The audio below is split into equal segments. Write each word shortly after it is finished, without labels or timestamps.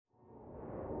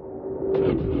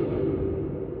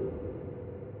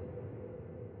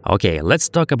Okay, let's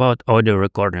talk about audio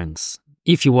recordings.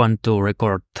 If you want to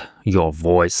record your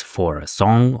voice for a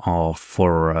song or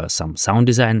for some sound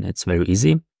design, it's very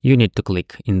easy. You need to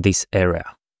click in this area.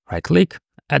 Right click,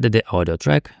 add the audio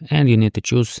track, and you need to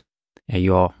choose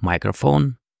your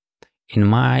microphone. In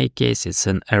my case, it's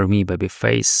an Ermi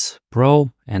Babyface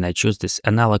Pro, and I choose this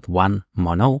analog 1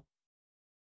 mono.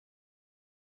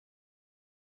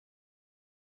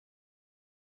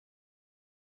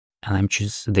 And I'm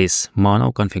choose this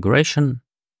mono configuration,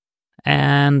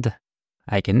 and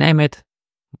I can name it,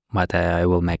 but I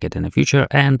will make it in the future,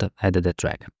 and add the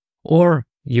track. Or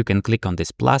you can click on this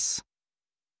plus,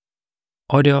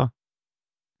 audio,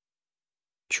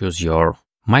 choose your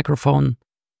microphone,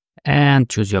 and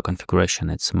choose your configuration.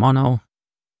 It's mono,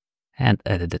 and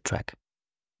add the track.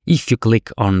 If you click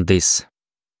on this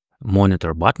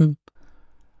monitor button,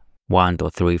 1, 2,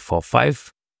 3, 4,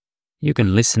 5, you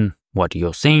can listen what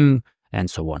you're saying and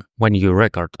so on. When you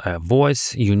record a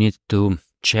voice, you need to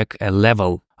check a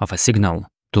level of a signal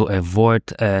to avoid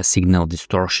a signal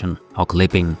distortion or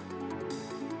clipping.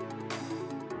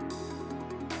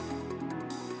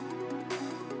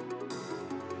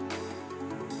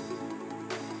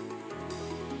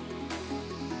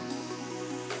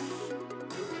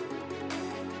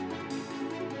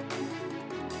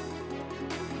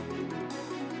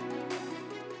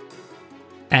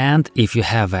 And if you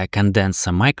have a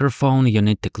condenser microphone, you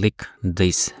need to click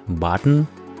this button.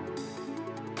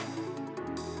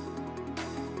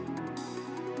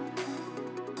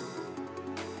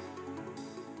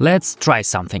 Let's try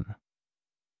something.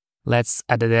 Let's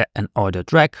add an audio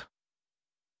track,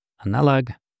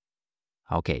 analog.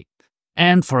 Okay.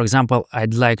 And for example,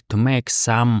 I'd like to make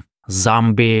some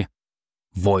zombie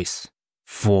voice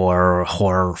for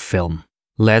horror film.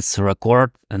 Let's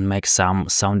record and make some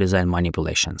sound design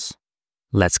manipulations.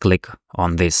 Let's click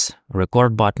on this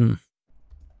record button.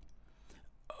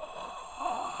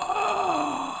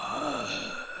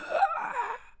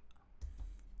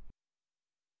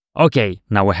 Okay,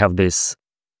 now we have this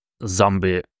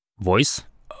zombie voice.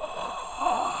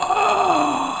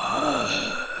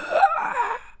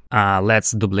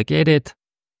 Let's duplicate it,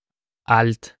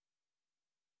 Alt,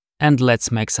 and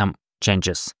let's make some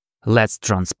changes. Let's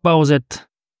transpose it.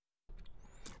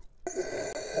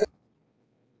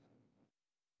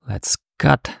 Let's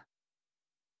cut.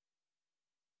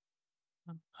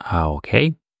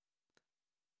 Okay.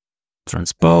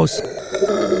 Transpose.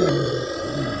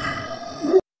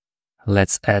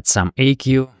 Let's add some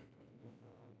EQ.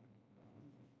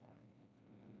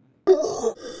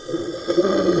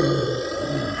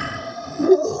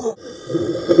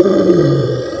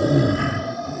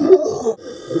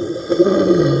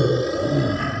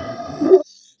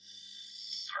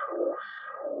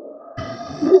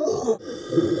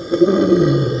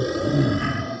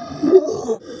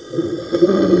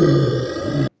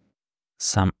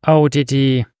 Some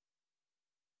OTT.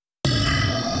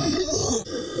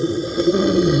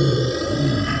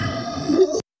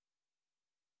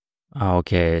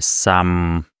 Okay,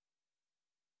 some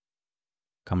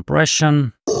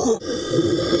compression.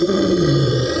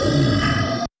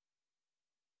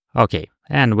 Okay,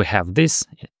 and we have this.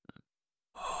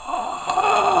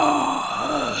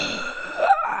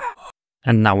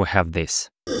 And now we have this.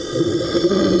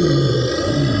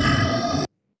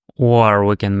 Or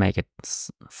we can make it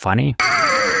funny.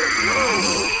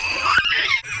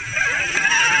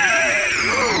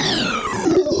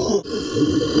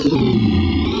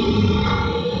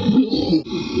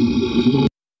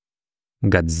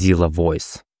 Godzilla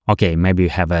voice. Okay, maybe you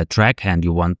have a track and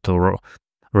you want to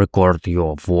record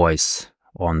your voice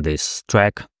on this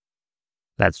track.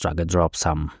 Let's drag and drop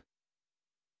some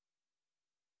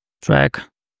track.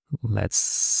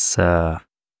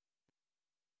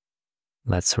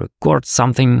 Let's record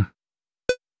something.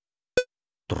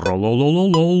 And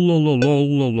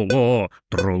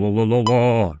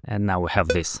now we have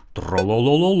this.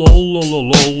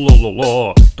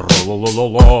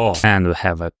 And we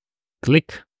have a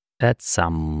click, add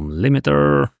some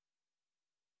limiter.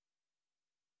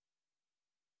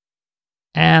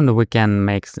 And we can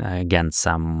make again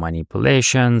some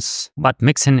manipulations, but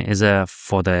mixing is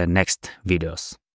for the next videos.